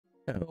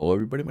Hello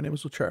everybody, my name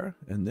is Luchara,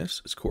 and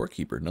this is Core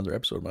Keeper, another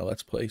episode of my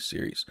Let's Play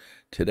series.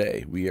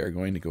 Today, we are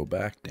going to go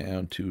back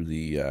down to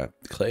the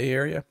clay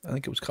area, I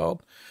think it was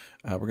called.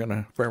 We're going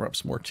to farm up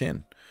some more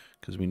tin,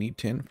 because we need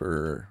tin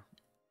for...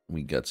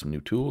 We got some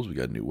new tools, we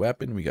got a new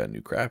weapon, we got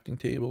new crafting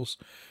tables,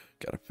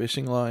 got a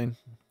fishing line,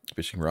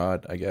 fishing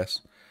rod, I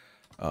guess.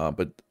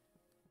 But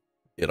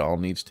it all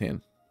needs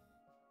tin.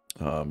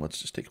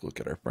 Let's just take a look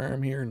at our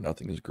farm here.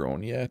 Nothing is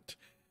grown yet.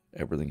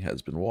 Everything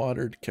has been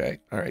watered. Okay.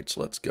 All right. So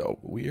let's go.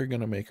 We are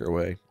going to make our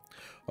way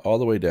all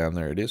the way down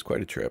there. It is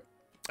quite a trip.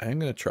 I'm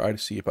going to try to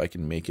see if I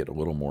can make it a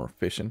little more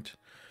efficient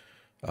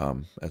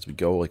as we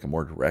go, like a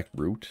more direct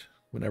route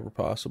whenever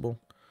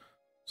possible.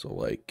 So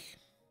like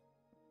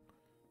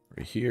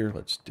right here,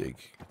 let's dig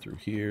through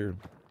here.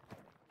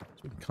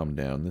 So we can come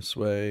down this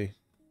way.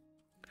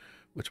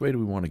 Which way do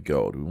we want to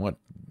go? Do we want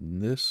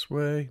this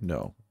way?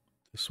 No.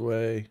 This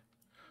way.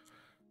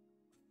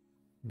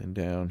 And then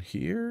down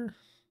here.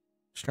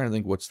 Just trying to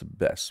think what's the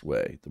best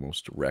way, the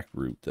most direct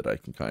route that I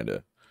can kind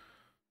of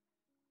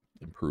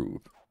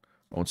improve.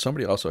 Oh, and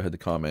somebody also had the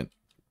comment,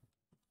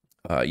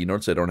 you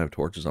notice I don't have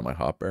torches on my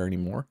hotbar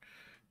anymore.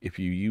 If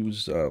you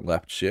use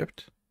left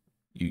shift,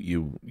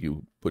 you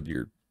put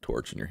your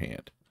torch in your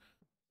hand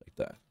like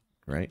that,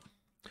 right?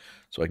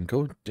 So I can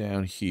go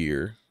down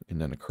here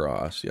and then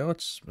across. Yeah,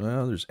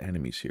 well, there's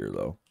enemies here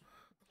though.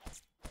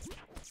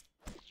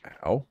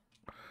 Ow.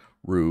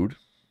 Rude.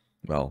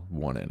 Well,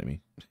 one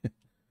enemy.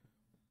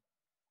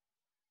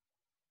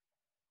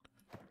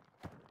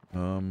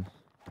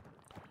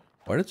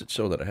 Why does it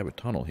show that I have a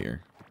tunnel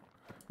here?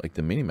 Like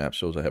the mini-map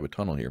shows I have a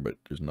tunnel here, but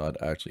there's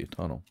not actually a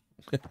tunnel.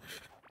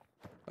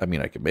 I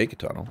mean, I could make a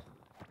tunnel,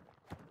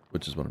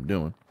 which is what I'm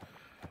doing.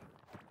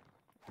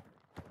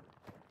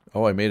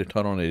 Oh, I made a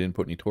tunnel and I didn't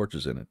put any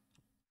torches in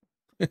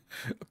it.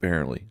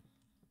 Apparently.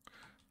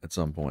 At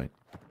some point.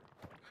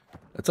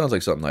 That sounds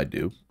like something I'd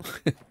do.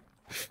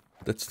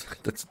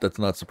 That's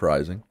not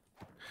surprising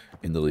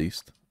in the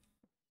least.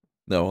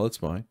 No, that's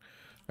fine.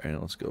 All right,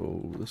 let's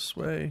go this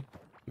way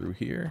through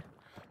here.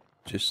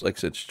 Just like I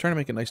said, just trying to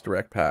make a nice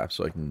direct path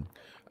so I can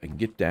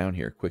get down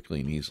here quickly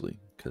and easily,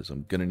 because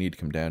I'm gonna need to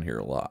come down here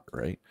a lot,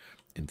 right?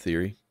 In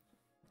theory,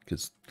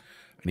 because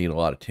I need a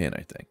lot of tin,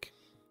 I think.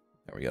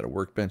 Now we got a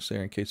workbench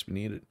there in case we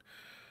need it,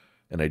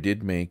 and I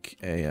did make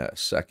a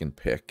second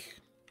pick,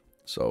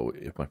 so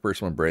if my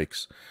first one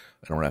breaks,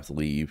 I don't have to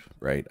leave,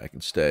 right? I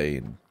can stay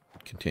and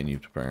continue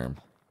to farm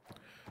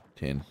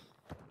tin.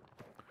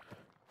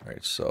 All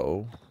right,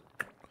 so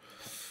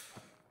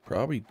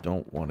probably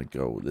don't want to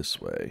go this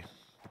way.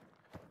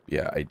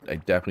 Yeah, I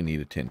definitely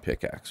need a tin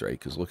pickaxe, right?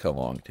 Because look how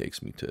long it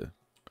takes me to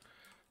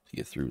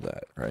get through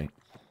that, right?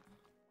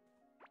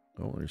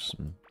 Oh, there's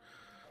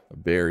a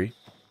berry.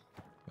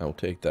 I will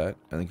take that.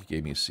 I think it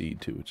gave me a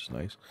seed too, which is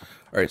nice.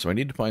 All right, so I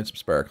need to find some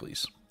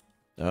sparklies.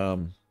 How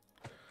am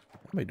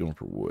I doing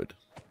for wood?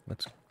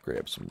 Let's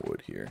grab some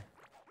wood here.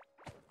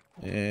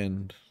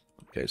 And,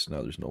 okay, so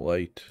now there's no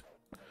light.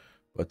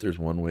 But there's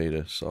one way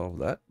to solve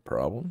that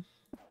problem.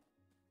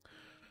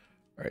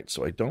 All right,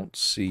 so I don't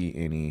see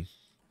any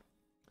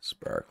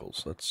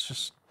sparkles. Let's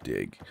just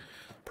dig.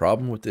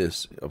 Problem with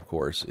this, of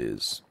course,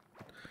 is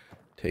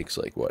takes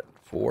like what?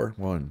 4?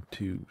 1,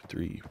 2,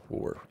 3,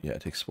 4. Yeah,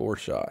 it takes 4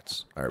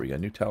 shots. All right, we got a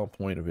new talent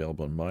point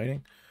available in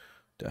mining.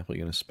 Definitely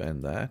going to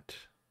spend that.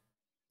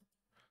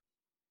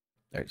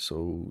 All right,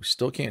 so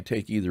still can't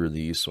take either of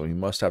these, so we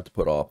must have to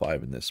put all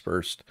 5 in this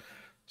first.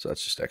 So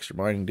that's just extra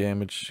mining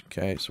damage.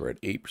 Okay, so we're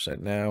at 8%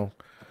 now.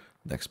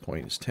 Next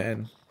point is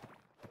 10.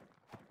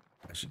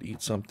 I should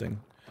eat something.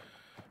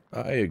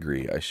 I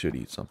agree, I should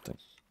eat something.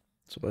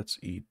 So let's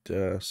eat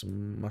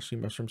some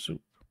mushroom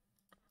soup.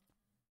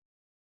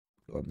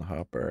 On the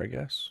hotbar, I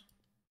guess,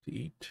 to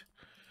eat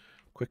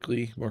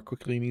quickly, more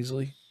quickly and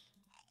easily.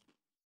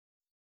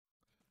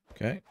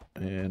 Okay,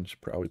 and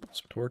should probably put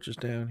some torches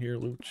down here,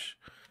 Luch.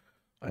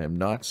 I am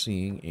not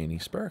seeing any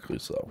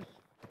sparklers though,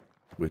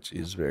 which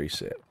is very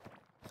sad,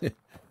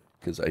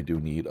 because I do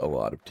need a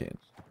lot of tin.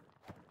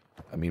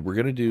 I mean, we're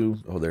gonna do.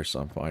 Oh, there's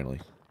some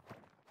finally.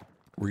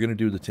 We're going to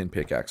do the tin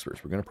pickaxe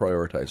first. We're going to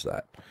prioritize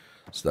that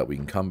so that we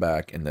can come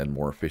back and then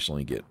more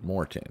efficiently get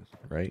more tin,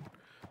 right?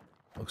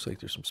 Looks like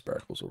there's some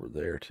sparkles over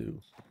there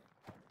too.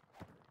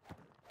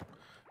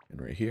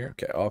 And right here.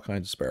 Okay, all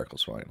kinds of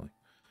sparkles finally.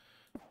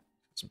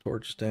 Some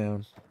torches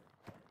down.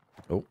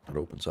 Oh, it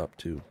opens up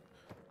too.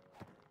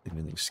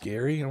 Anything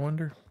scary, I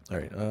wonder? All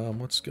right,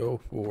 let's go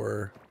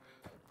for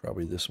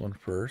probably this one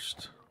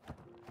first.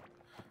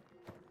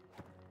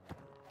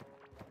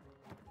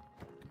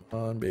 Come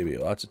on, baby.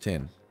 Lots of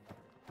tin.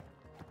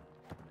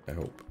 I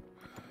hope.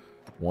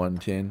 1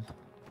 tin?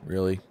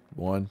 Really?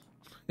 1?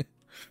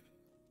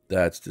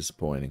 That's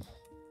disappointing.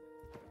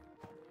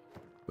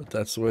 But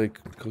that's the way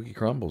cookie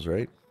crumbles,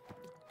 right?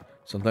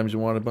 Sometimes you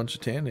want a bunch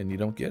of tin and you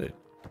don't get it.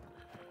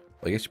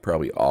 I guess you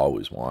probably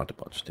always want a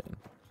bunch of tin.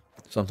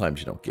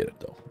 Sometimes you don't get it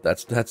though.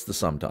 That's the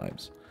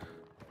sometimes.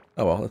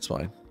 Oh well, that's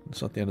fine.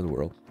 It's not the end of the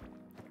world.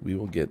 We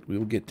will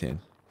get tin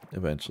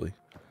eventually.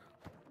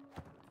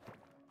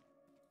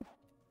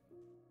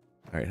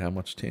 All right, how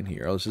much tin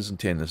here? Oh, this isn't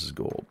tin. This is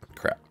gold.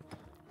 Crap.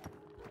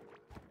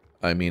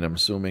 I mean, I'm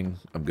assuming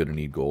I'm going to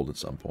need gold at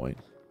some point.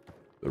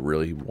 But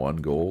really, 1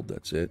 gold,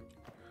 that's it.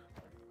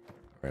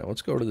 Alright,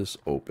 let's go to this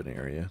open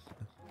area.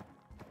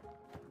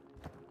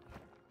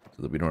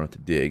 So that we don't have to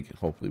dig.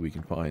 Hopefully we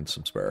can find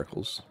some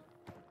sparkles.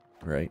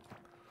 Right?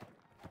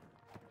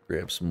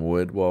 Grab some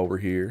wood while we're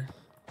here.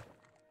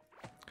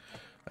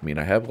 I mean,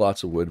 I have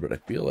lots of wood, but I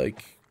feel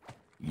like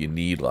you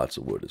need lots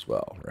of wood as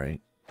well,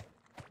 right?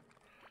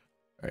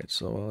 Alright,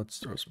 so let's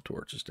throw some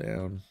torches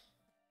down.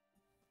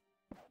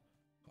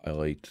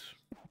 Highlight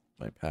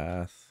my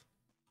path.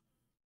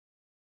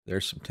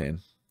 There's some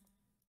tin.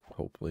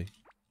 Hopefully.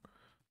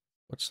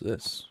 What's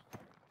this?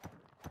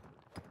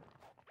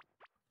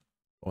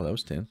 Oh, that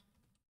was tin.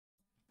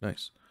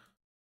 Nice.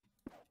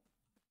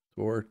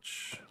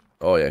 Torch.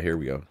 Oh, yeah, here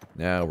we go.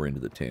 Now we're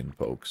into the tin,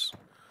 folks.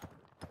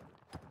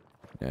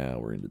 Now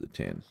we're into the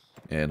tin.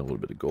 And a little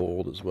bit of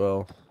gold as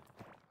well.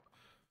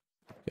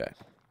 Okay.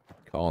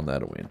 Calling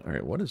that a win.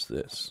 Alright, what is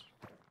this?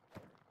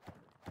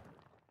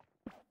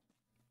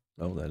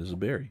 Oh, that is a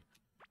berry.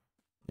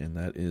 And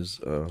that is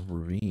a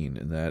ravine.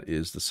 And that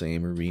is the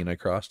same ravine I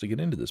crossed to get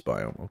into this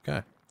biome.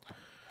 Okay.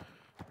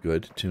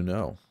 Good to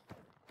know.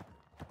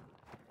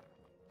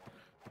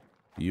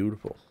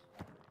 Beautiful.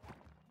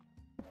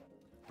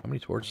 How many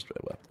torches do I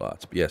have left?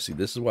 Lots. But yeah, see,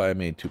 this is why I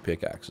made 2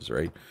 pickaxes,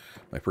 right?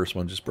 My first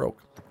one just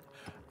broke.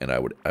 And I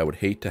would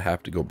hate to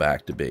have to go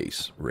back to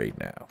base right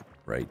now,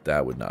 right?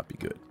 That would not be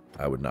good.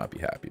 I would not be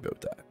happy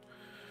about that.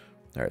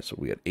 Alright, so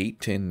we got 8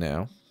 tin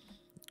now.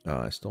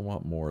 I still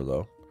want more,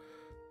 though.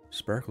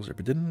 Sparkles there,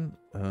 but didn't...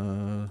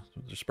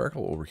 there's a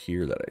sparkle over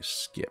here that I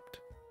skipped.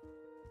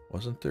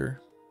 Wasn't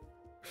there?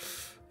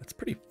 That's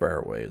pretty far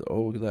away, though.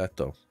 Oh, look at that,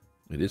 though.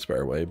 It is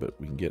far away, but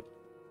we can get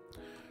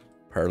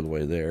part of the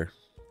way there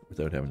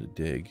without having to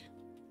dig.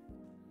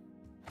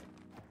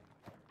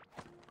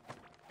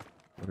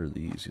 What are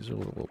these? These are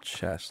little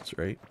chests,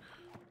 right?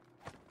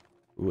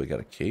 Ooh, I got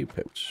a cave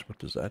pouch. What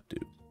does that do?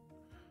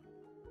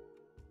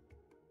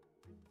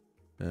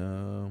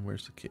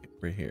 Where's the cave?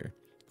 Right here.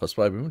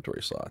 +5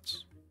 inventory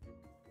slots.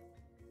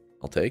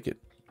 I'll take it.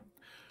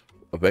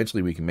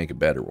 Eventually we can make a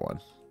better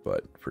one,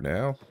 but for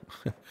now,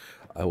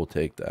 I will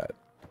take that.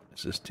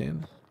 Is this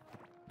tin?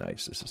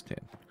 Nice, this is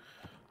tin.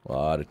 A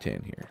lot of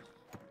tin here.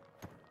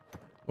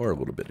 Or a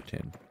little bit of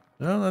tin.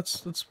 No,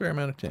 that's a fair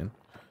amount of tin.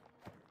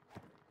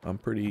 I'm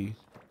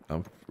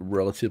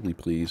relatively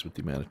pleased with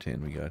the amount of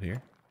tin we got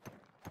here.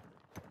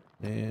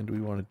 And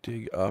we want to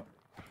dig up,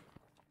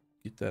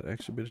 get that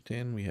extra bit of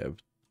tin. We have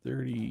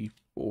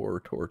 34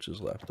 torches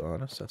left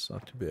on us. That's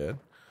not too bad.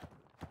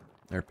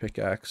 Our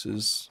pickaxe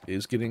is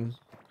getting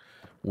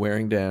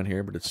wearing down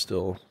here, but it's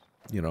still,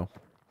 you know,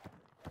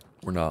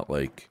 we're not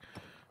like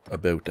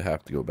about to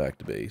have to go back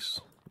to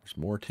base. There's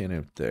more tin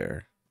out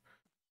there.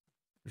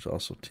 There's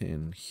also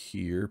tin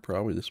here.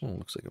 Probably this one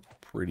looks like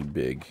a pretty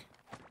big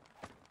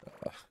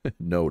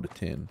node of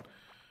tin.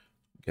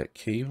 We got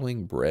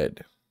caveling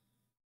bread.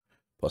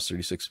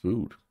 +36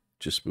 food.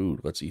 Just food.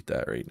 Let's eat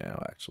that right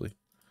now, actually.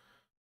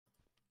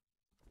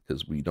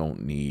 Because we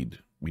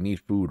need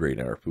food right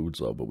now. Our food's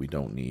low, but we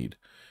don't need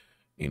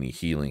any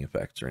healing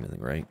effects or anything,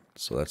 right?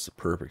 So that's the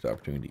perfect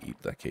opportunity to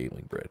eat that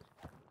caveling bread.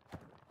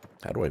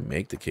 How do I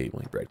make the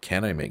caveling bread?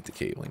 Can I make the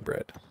caveling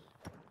bread?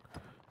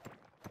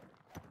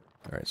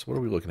 Alright, so what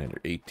are we looking at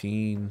here?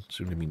 18,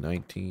 soon to be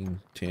 19,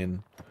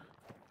 10.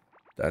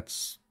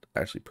 That's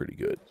actually pretty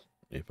good,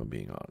 if I'm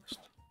being honest.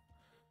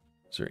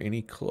 Is there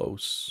any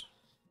close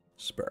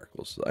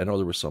sparkles? I know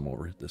there was some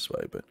over this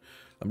way, but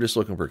I'm just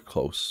looking for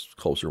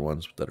closer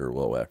ones that are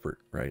low effort,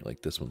 right?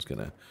 Like this one's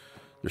gonna...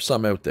 There's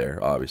some out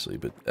there, obviously,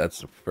 but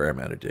that's a fair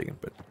amount of digging.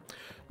 But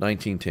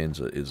 19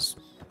 tins is...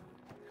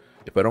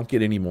 If I don't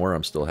get any more,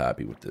 I'm still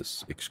happy with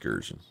this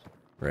excursion,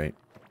 right?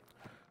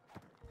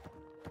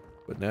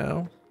 But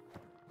now,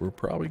 we're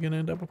probably going to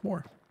end up with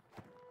more.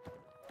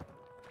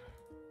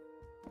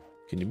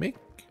 Can you make...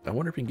 I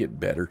wonder if you can get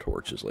better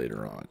torches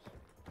later on.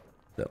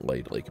 That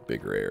light like a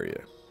bigger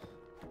area.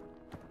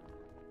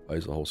 Why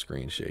is the whole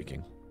screen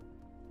shaking?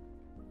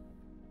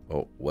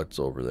 Oh, what's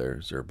over there?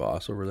 Is there a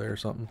boss over there or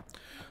something?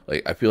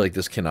 Like, I feel like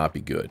this cannot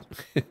be good.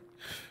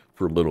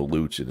 For little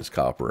Luch in his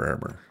copper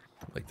armor.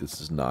 Like, this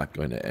is not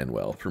going to end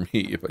well for me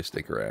if I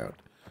stick around.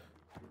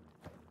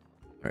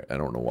 Alright, I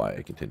don't know why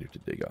I continue to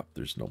dig up.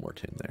 There's no more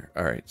tin there.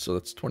 Alright, so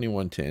that's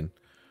 21 tin.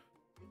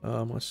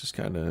 Let's just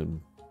kind of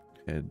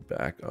head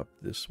back up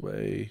this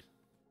way.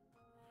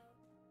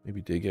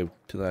 Maybe dig out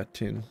to that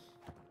tin.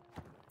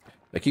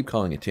 I keep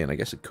calling it tin. I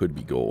guess it could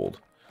be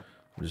gold.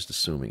 I'm just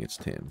assuming it's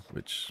tin,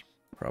 which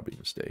probably a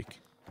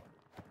mistake.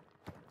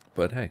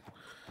 But hey,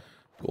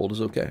 gold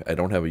is okay. I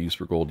don't have a use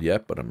for gold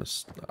yet, but I'm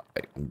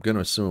going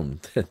to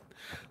assume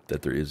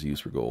that there is a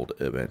use for gold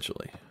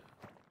eventually.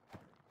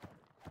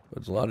 But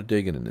there's a lot of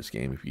digging in this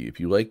game. If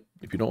you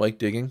don't like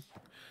digging,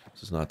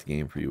 this is not the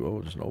game for you. Oh,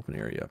 there's an open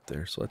area up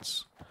there. So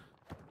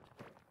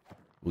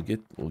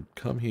we'll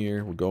come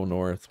here, we'll go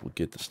north, we'll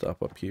get the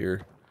stuff up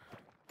here,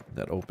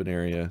 that open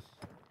area,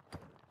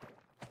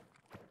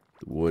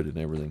 the wood and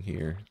everything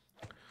here,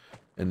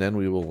 and then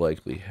we will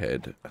likely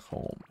head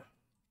home.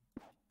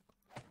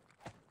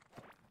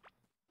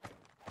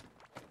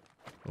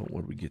 Oh,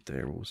 what did we get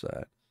there? What was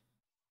that?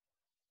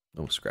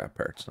 Oh, scrap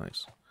parts.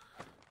 Nice.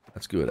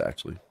 That's good,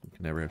 actually. We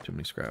can never have too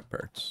many scrap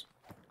parts.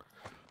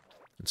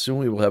 And soon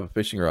we will have a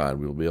fishing rod.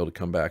 We will be able to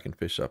come back and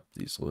fish up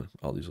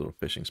all these little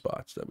fishing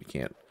spots that we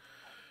can't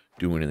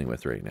do anything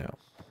with right now.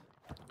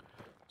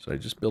 So I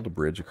just built a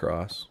bridge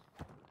across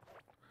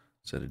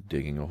instead of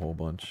digging a whole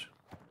bunch.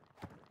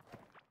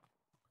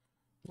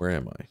 Where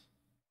am I?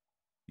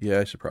 Yeah,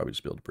 I should probably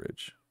just build a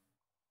bridge.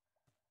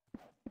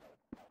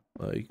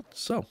 Like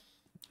so.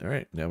 All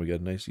right, now we got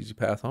a nice easy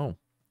path home.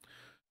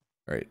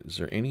 All right, is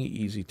there any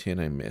easy tin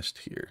I missed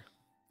here?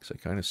 Because I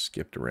kind of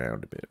skipped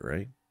around a bit,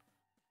 right?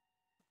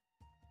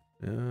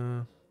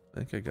 I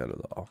think I got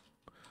it all.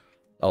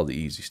 All the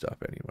easy stuff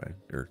anyway,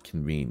 or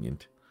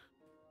convenient.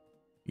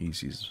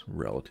 Easy's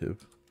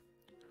relative.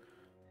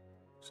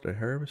 Should I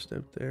harvest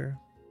out there?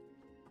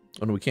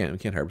 Oh no, we can't. We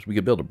can't harvest. We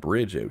could build a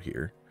bridge out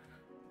here.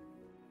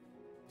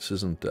 This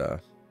isn't. Yeah,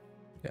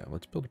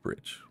 let's build a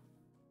bridge.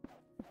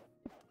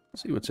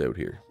 Let's see what's out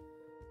here.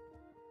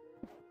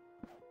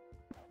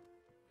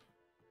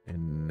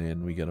 And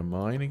then we got a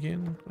mine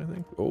again, I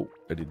think. Oh,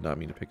 I did not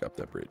mean to pick up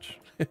that bridge.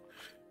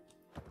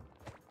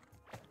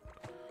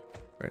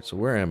 Alright, so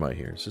where am I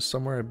here? Is this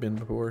somewhere I've been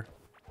before?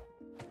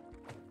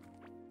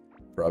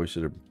 Probably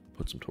should have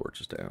put some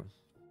torches down.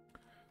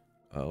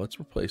 Let's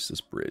replace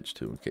this bridge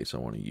too, in case I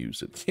want to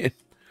use it again.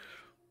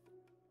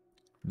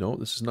 No,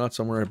 this is not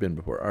somewhere I've been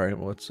before. Alright,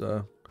 well let's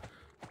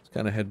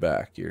kind of head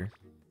back here.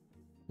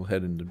 We'll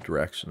head in the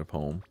direction of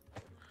home.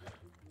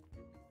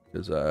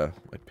 Because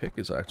my pick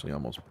is actually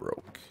almost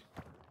broke.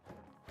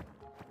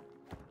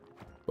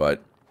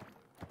 But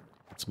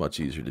it's much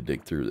easier to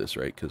dig through this,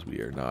 right? Because we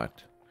are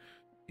not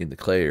in the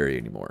clay area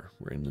anymore.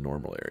 We're in the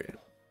normal area.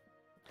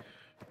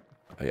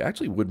 I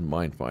actually wouldn't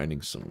mind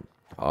finding some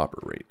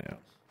copper right now.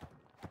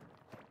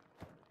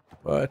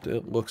 But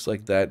it looks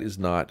like that is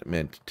not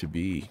meant to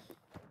be.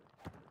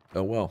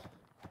 Oh well.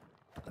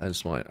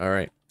 That's fine.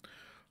 Alright.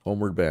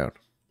 Homeward bound.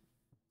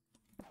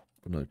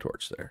 Put another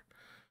torch there.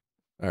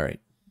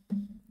 Alright.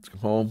 Let's go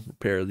home,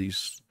 repair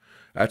these.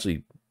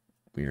 Actually,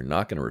 we are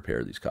not going to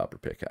repair these copper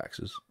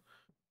pickaxes.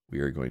 We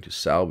are going to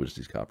salvage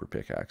these copper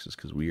pickaxes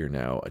because we are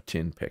now a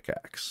tin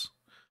pickaxe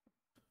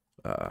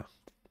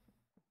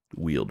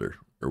wielder,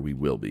 or we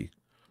will be.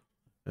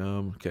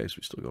 Okay, so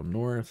we still go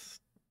north.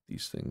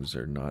 These things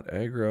are not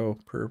aggro.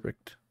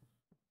 Perfect.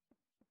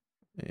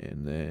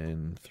 And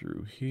then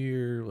through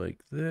here like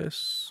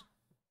this.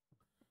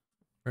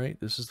 Right,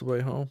 this is the way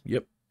home.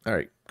 Yep. All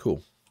right,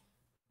 cool.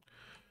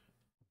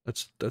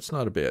 That's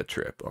not a bad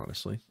trip,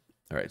 honestly.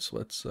 All right, so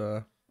let's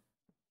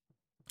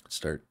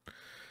start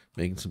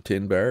making some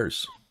tin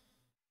bars.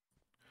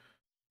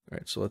 All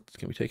right, so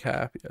can we take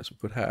half? Yes, we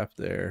put half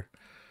there.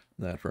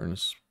 In that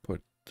furnace,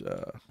 put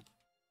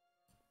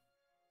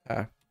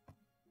half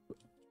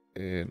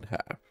and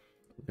half.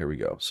 There we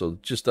go. So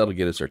just that'll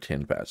get us our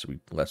tin pad, so we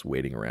less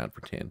waiting around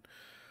for tin.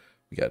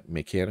 We got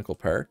mechanical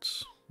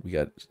parts. We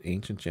got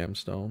ancient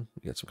gemstone.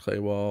 We got some clay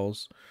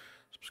walls,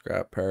 some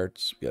scrap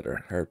parts. We got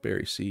our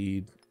heartberry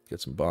seed. Got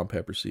some bomb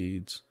pepper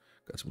seeds.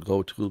 Got some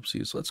glow tulip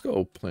seeds. Let's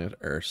go plant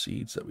our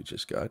seeds that we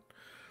just got.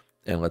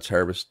 And let's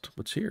harvest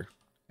what's here.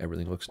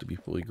 Everything looks to be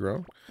fully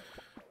grown.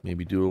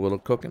 Maybe do a little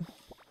cooking.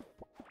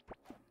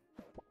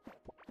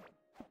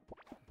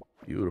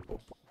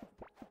 Beautiful.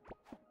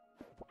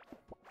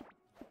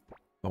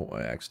 Oh,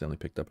 I accidentally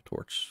picked up a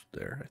torch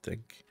there, I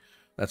think.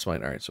 That's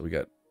fine. All right, so we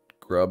got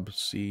grub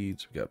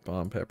seeds. We got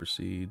bomb pepper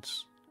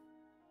seeds.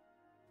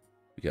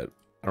 We got,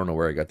 I don't know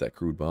where I got that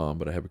crude bomb,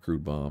 but I have a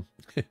crude bomb.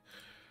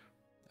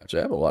 Actually,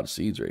 I have a lot of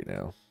seeds right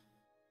now,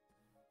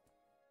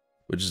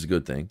 which is a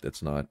good thing.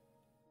 That's not,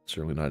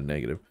 certainly not a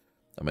negative.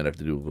 I might have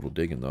to do a little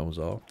digging, though, is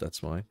all. That's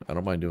fine. I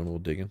don't mind doing a little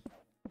digging.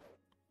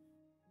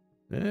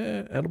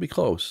 That'll be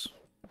close.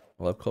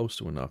 I'll have close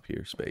to enough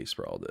here space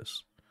for all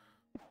this.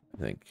 I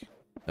think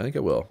I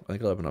will. I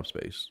think I'll have enough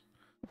space.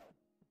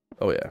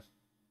 Oh, yeah.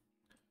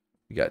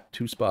 We got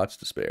 2 spots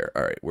to spare.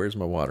 All right, where's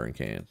my watering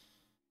can?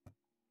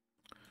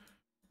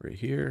 Right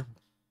here.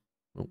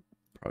 Oh,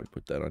 probably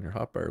put that on your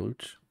hotbar,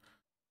 Luch.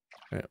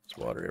 All right, let's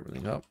water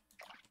everything up.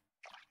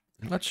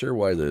 I'm not sure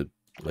why the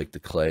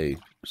clay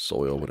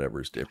soil,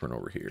 whatever, is different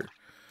over here.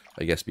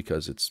 I guess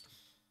because it's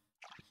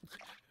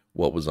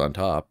what was on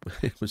top.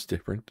 It was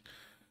different.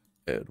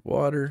 Add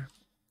water.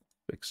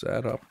 Fix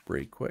that up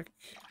pretty quick.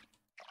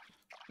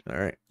 All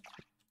right.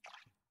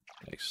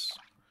 Nice.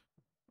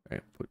 All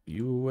right, put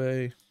you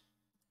away.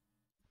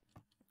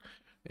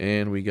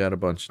 And we got a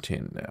bunch of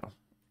tin now.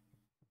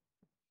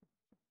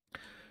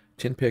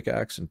 Tin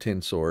pickaxe and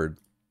tin sword,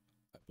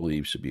 I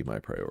believe, should be my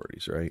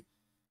priorities, right?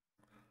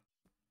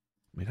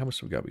 I mean, how much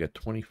do we got? We got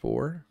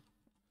 24.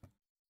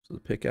 So the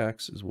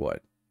pickaxe is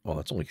what? Oh,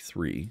 that's only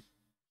 3.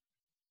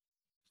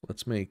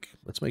 Let's make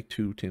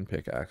 2 tin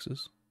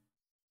pickaxes.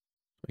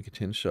 Make a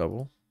tin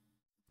shovel.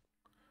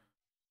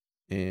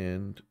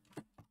 And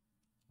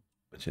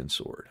a tin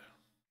sword.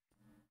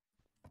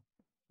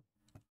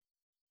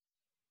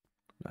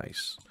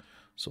 Nice.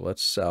 So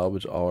let's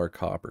salvage all our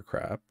copper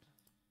crap.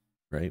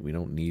 Right? We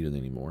don't need it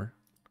anymore.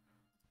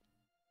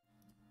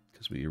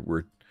 Because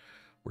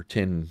We're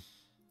tin.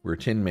 We're a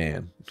tin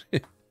man.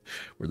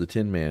 We're the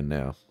tin man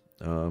now.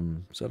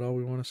 Is that all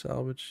we want to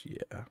salvage?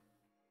 Yeah.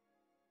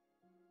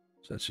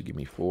 So that should give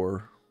me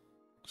 4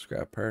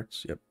 scrap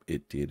parts. Yep,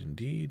 it did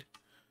indeed.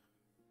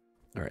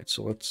 All right,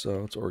 so let's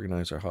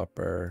organize our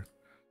hotbar.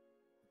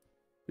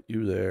 Put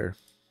you there,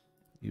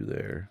 you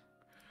there,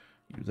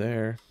 you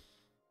there.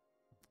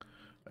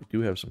 I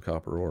do have some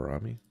copper ore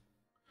on me.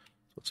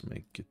 Let's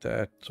get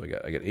that. So I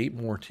got 8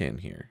 more tin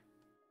here.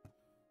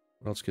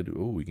 What else could do?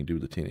 Oh, we can do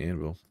the tin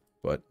anvil.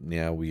 But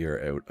now we are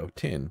out of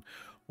tin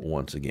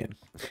once again.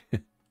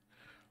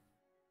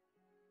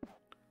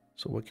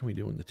 So what can we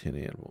do in the tin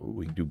anvil? Ooh,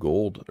 we can do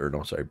gold, or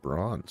no, sorry,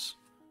 bronze.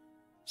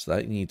 So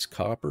that needs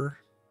copper,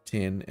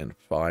 tin, and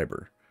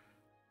fiber.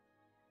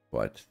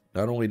 But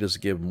not only does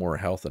it give more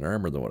health and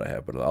armor than what I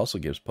have, but it also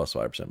gives plus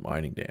 5%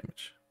 mining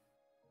damage.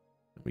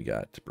 We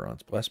got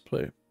bronze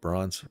breastplate.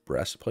 Bronze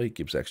breastplate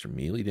gives extra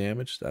melee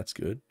damage. That's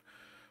good.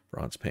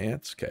 Bronze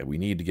pants. Okay, we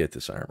need to get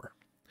this armor.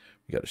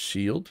 We got a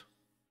shield.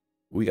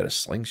 We got a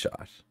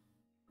slingshot.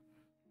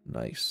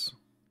 Nice.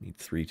 Need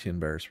 3 tin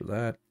bars for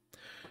that.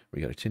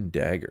 We got a tin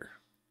dagger.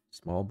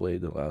 Small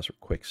blade that allows for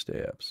quick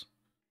stabs.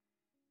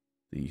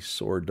 The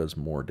sword does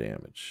more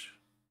damage.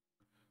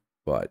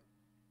 But,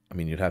 I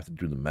mean, you'd have to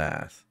do the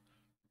math.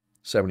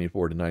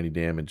 74 to 90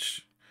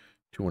 damage,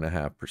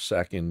 2.5 per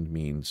second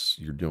means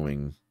you're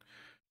doing,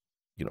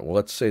 you know, well,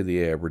 let's say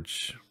the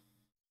average,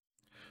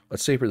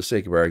 let's say for the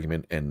sake of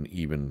argument and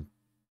even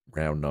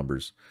round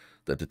numbers,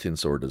 that the tin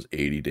sword does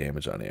 80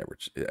 damage on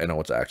average. I know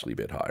it's actually a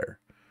bit higher.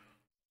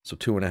 So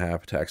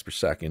 2.5 attacks per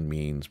second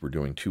means we're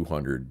doing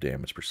 200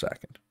 damage per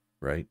second,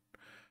 right?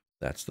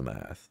 That's the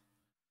math.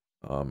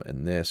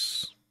 And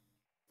this,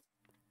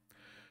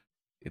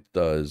 it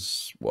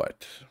does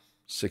what?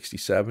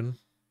 67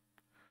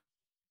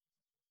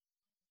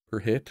 per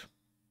hit,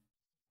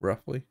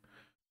 roughly.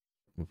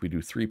 If we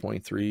do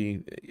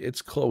 3.3,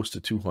 it's close to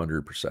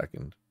 200 per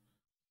second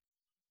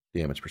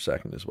damage per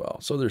second as well.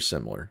 So they're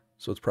similar.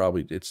 So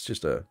it's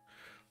just a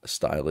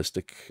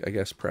stylistic, I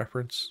guess,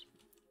 preference.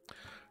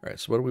 All right,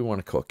 so what do we want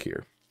to cook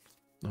here?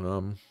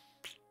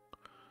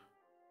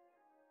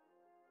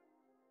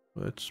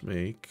 Let's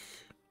make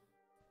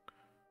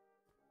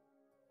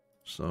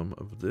some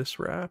of this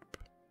wrap.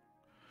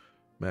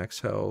 Max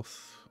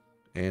health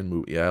and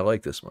move. Yeah, I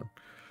like this one.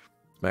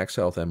 Max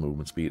health and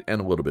movement speed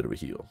and a little bit of a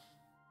heal.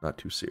 Not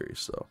too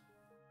serious though.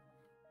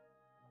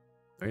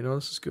 I know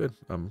this is good.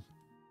 I'm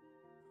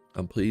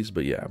pleased,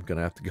 but yeah, I'm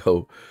gonna have to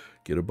go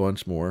get a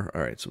bunch more.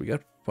 All right, so we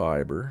got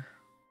fiber,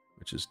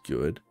 which is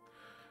good.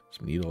 So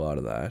we need a lot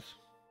of that.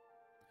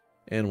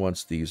 And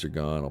once these are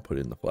gone, I'll put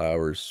in the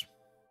flowers.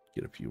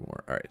 Get a few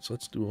more. All right, so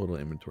let's do a little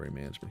inventory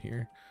management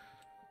here.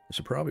 I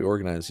should probably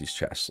organize these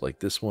chests. Like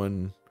this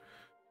one,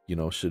 you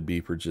know, should be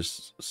for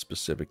just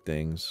specific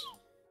things.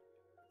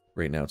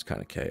 Right now it's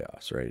kind of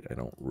chaos, right? I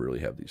don't really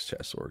have these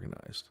chests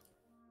organized.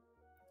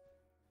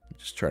 I'm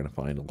just trying to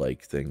find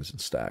like things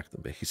and stack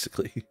them,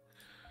 basically.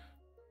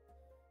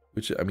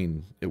 Which, I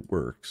mean, it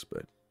works,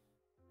 but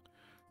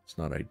it's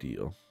not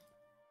ideal.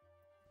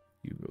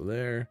 You go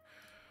there.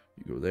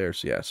 You go there.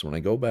 So yeah, so when I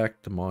go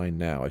back to mine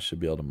now, I should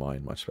be able to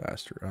mine much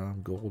faster.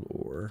 Gold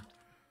ore.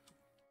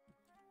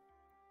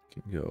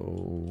 Can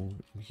go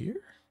in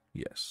here?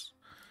 Yes.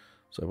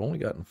 So I've only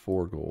gotten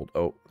 4 gold.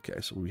 Oh,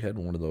 okay. So we had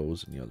one of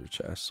those in the other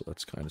chest. So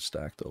let's kind of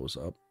stack those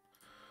up.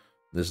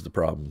 This is the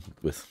problem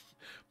with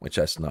my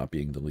chest not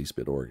being the least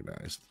bit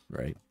organized,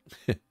 right?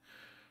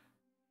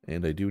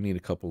 And I do need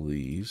a couple of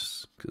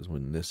these because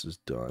when this is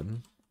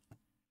done,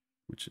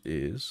 which it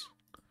is,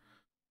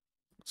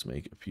 let's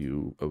make a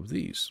few of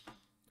these.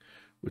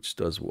 Which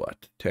does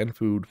what? 10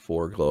 food,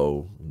 4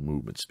 glow,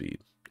 movement speed.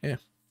 Yeah.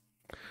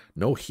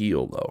 No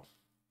heal though.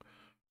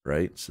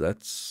 Right? So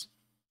it's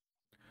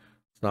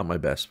not my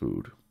best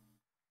food.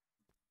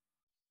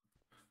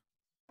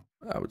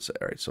 I would say.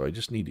 Alright, so I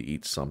just need to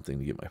eat something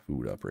to get my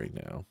food up right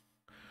now.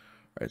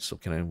 Alright, so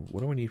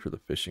what do I need for the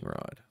fishing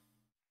rod?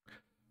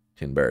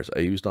 Tin bars. I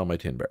used all my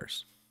tin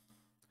bars.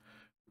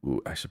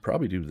 Ooh, I should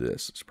probably do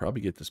this. I should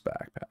probably get this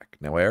backpack.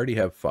 Now I already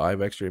have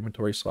 5 extra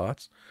inventory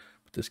slots,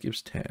 but this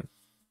gives 10.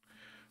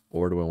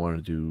 Or do I want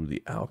to do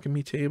the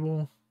alchemy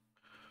table?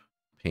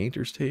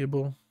 Painter's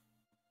table?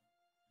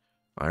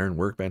 Iron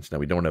workbench? Now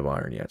we don't have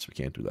iron yet, so we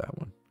can't do that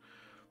one.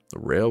 The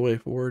railway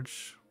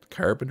forge? The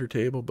carpenter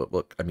table? But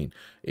look, I mean,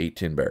 8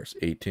 tin bars,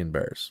 8 tin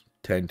bars,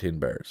 10 tin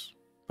bars,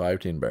 5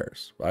 tin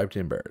bars, 5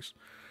 tin bars.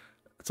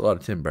 That's a lot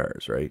of tin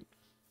bars, right?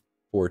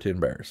 4 tin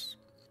bars,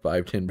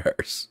 5 tin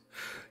bars.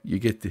 You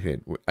get the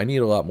hint. I need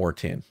a lot more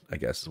tin, I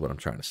guess is what I'm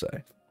trying to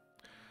say.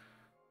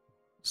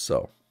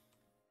 So,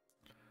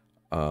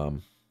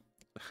 I'm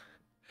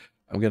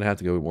going to have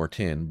to go with more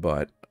tin,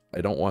 but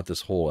I don't want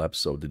this whole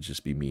episode to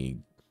just be me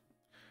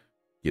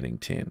getting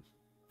tin.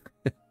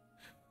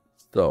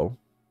 So,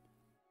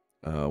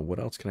 what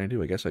else can I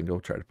do? I guess I can go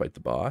try to fight the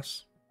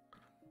boss.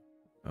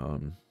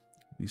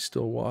 These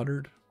still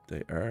watered?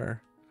 They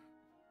are.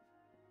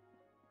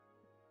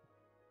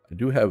 I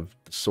do have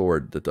the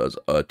sword that does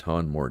a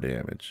ton more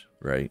damage,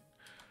 right?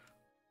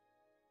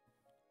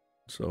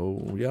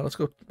 So yeah, let's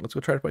go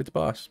try to fight the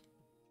boss.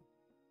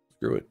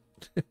 Screw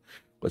it.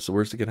 What's the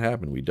worst that can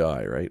happen? We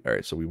die, right? All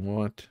right, so we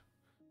want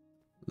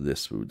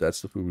this food.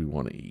 That's the food we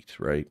want to eat,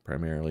 right?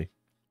 Primarily,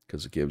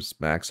 because it gives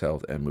max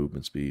health and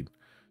movement speed.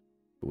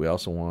 But we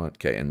also want,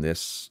 okay, and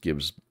this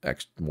gives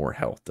more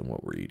health than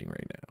what we're eating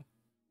right now.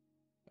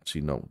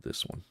 Actually, no,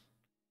 this one.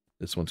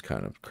 This one's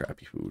kind of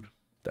crappy food.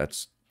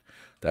 That's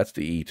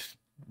to eat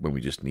when we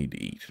just need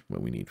to eat,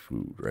 when we need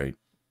food, right?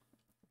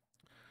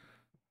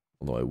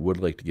 Although I would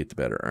like to get the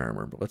better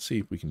armor, but let's see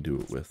if we can do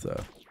it with,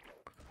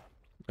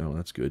 oh,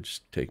 that's good.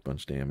 Just take a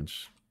bunch of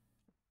damage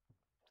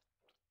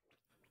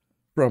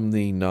from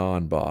the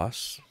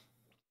non-boss.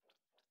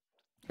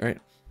 All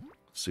right,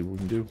 let's see what we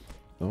can do.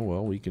 Oh,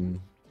 well, we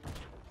can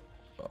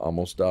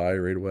almost die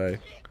right away.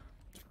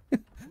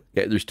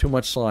 Yeah, there's too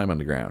much slime on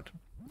the ground.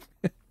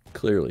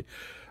 Clearly.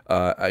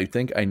 I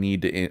think I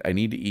need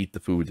to eat the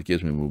food that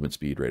gives me movement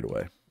speed right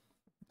away.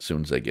 As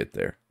soon as I get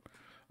there.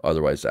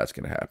 Otherwise, that's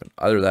going to happen.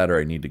 Either that or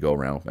I need to go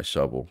around with my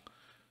shovel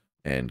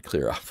and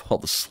clear off all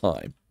the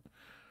slime.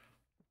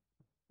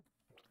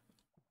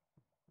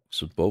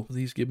 So both of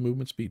these give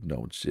movement speed?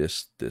 No,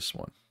 just this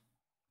one.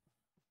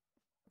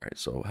 All right,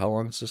 so how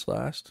long does this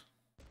last?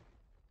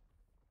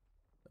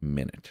 A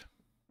minute.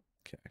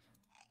 Okay.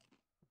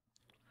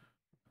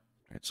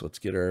 All right, so let's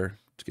get our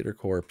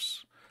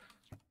corpse.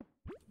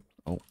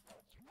 Oh,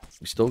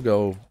 we still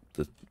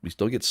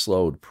get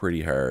slowed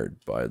pretty hard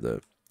by the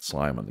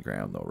slime on the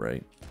ground though,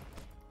 right?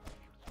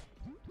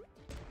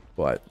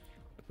 But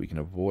if we can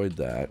avoid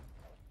that.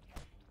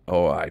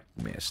 Oh, I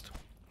missed.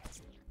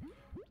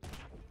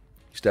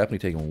 He's definitely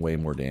taking way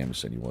more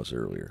damage than he was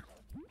earlier.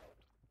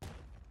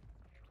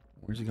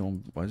 Where's he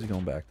going? Why is he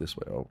going back this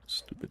way? Oh,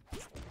 stupid.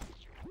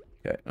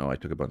 Okay, oh, I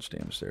took a bunch of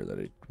damage there that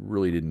I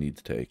really didn't need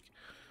to take.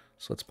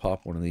 So let's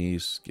pop one of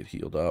these, get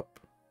healed up.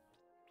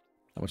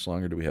 How much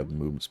longer do we have the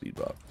movement speed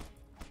buff?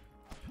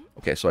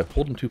 Okay, so I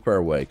pulled him too far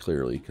away,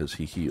 clearly, because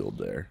he healed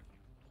there.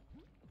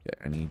 Okay,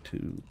 I need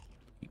to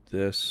eat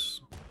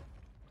this.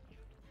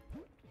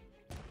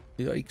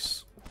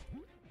 Yikes.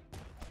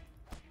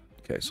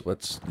 Okay, so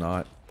let's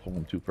not pull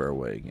him too far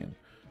away again.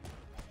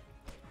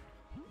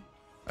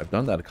 I've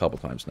done that a couple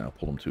times now,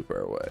 pulled him too far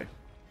away.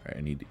 Alright,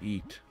 I need to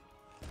eat.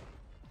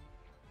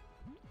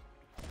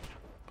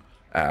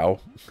 Ow.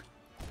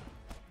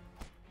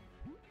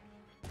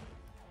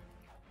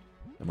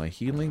 Am I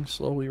healing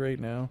slowly right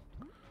now?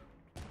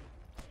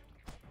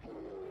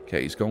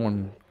 Okay, he's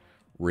going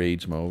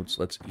rage modes.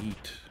 Let's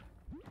eat.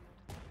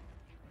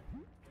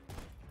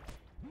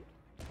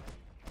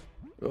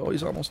 Oh,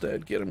 he's almost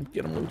dead. Get him,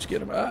 Luch,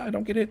 get him. Ah,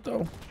 don't get hit,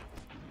 though.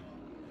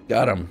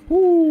 Got him.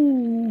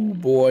 Woo,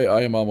 boy,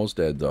 I am almost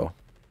dead, though.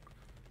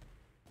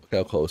 Look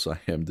how close I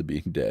am to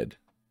being dead.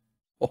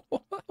 Oh,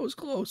 that was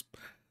close.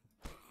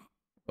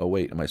 Oh,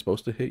 wait, am I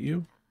supposed to hit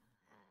you?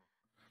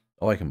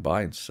 Oh, I can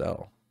buy and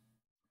sell.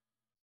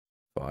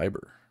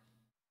 Fiber.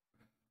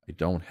 I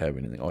don't have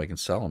anything. Oh, I can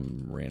sell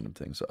them random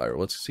things. All right,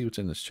 let's see what's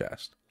in this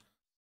chest.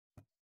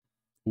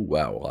 Ooh,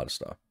 wow, a lot of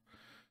stuff.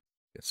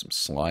 Get some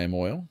slime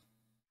oil.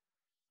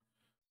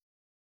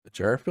 A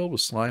jar filled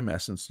with slime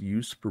essence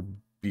used for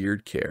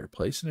beard care.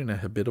 Place it in a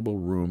habitable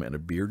room and a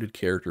bearded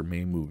character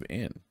may move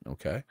in.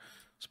 Okay,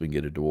 so we can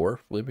get a dwarf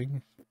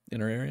living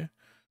in our area.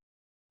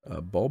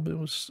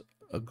 Bulbous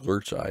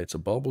glurch eye. It's a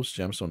bulbous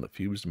gemstone that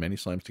fused many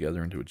slimes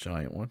together into a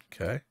giant one.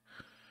 Okay.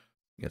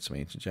 We got some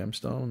ancient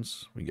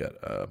gemstones. We got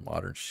a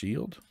modern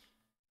shield.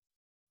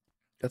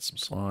 Got some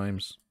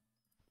slimes.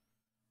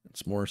 And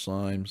some more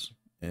slimes.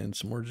 And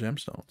some more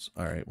gemstones.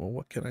 Alright, well,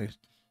 what can I...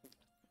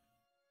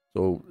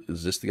 So,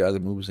 is this the guy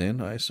that moves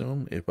in, I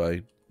assume, if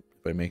I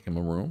make him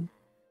a room?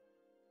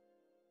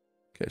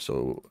 Okay,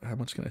 so how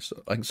much can I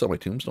sell? I can sell my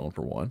tombstone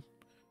for one.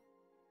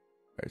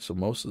 Alright, so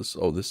most of this...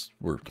 Oh, this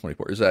were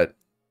 24. Is that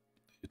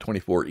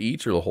 24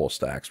 each, or the whole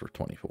stacks were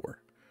 24?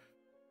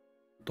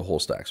 The whole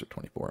stacks are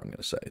 24, I'm going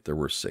to say. There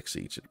were 6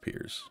 each, it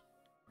appears.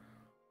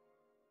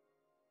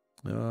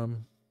 Yeah,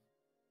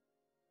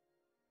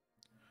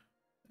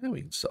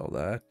 we can sell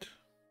that.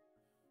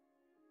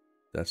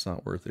 That's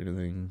not worth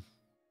anything.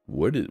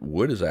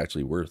 Wood is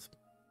actually worth...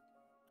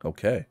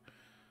 Okay.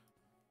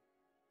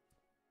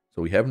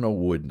 So we have no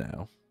wood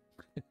now.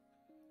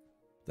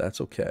 That's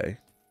okay.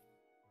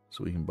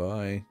 So we can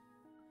buy...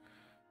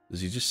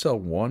 Does he just sell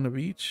one of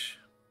each?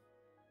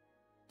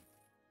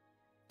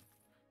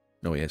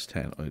 No, he has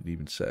 10. Oh, it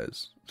even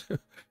says.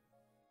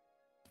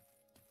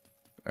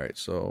 Alright,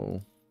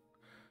 so...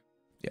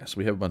 Yeah, so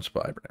we have a bunch of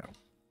fiber now.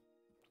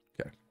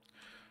 Okay.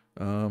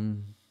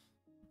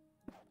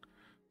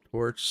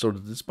 Torch. So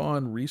did this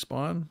spawn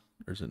respawn?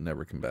 Or does it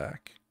never come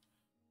back?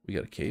 We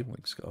got a cave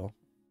link skull.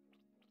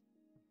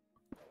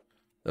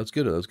 That was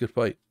good. That was a good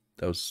fight.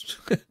 That was...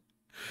 that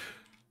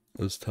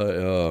was tight.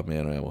 Oh,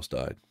 man, I almost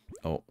died.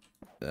 Oh,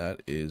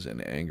 that is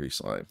an angry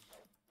slime.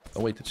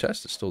 Oh, wait, the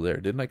chest is still there.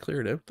 Didn't I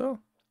clear it out, though?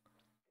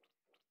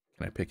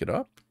 Can I pick it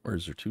up? Or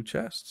is there 2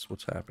 chests?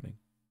 What's happening?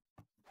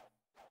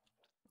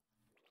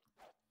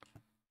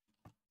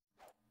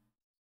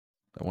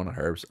 I want to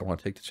harvest. I want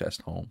to take the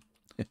chest home.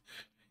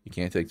 You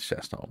can't take the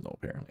chest home, though,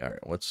 apparently. All right,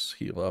 let's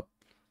heal up.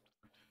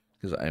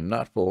 Because I'm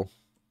not full.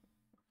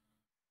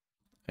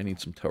 I need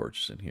some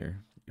torches in here.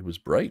 It was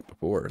bright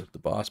before. The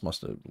boss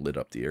must have lit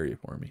up the area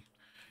for me.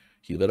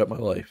 He lit up my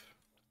life.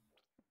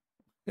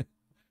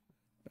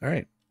 All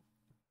right.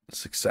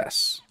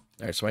 Success.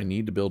 All right, so I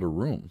need to build a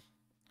room.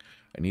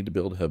 I need to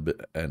build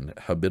an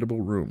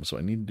habitable room. So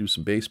I need to do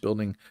some base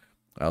building.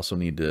 I also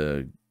need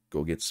to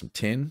go get some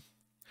tin.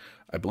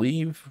 I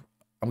believe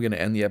I'm going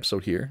to end the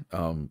episode here.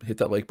 Hit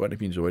that like button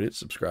if you enjoyed it.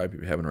 Subscribe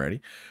if you haven't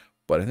already.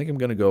 But I think I'm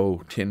going to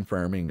go tin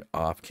farming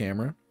off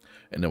camera.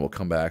 And then we'll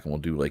come back and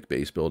we'll do like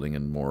base building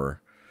and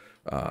more,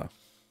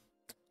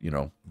 you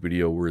know,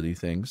 video-worthy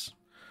things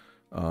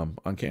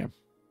on cam.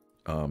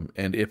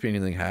 And if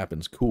anything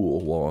happens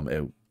cool while I'm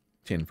out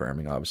tin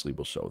farming, obviously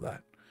we'll show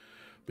that.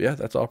 But yeah,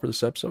 that's all for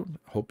this episode.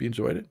 Hope you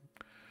enjoyed it.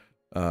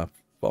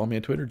 Follow me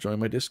on Twitter, join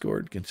my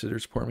Discord, consider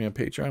supporting me on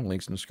Patreon.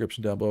 Links in the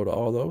description down below to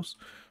all those.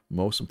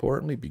 Most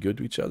importantly, be good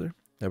to each other.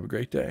 Have a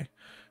great day,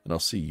 and I'll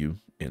see you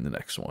in the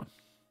next one.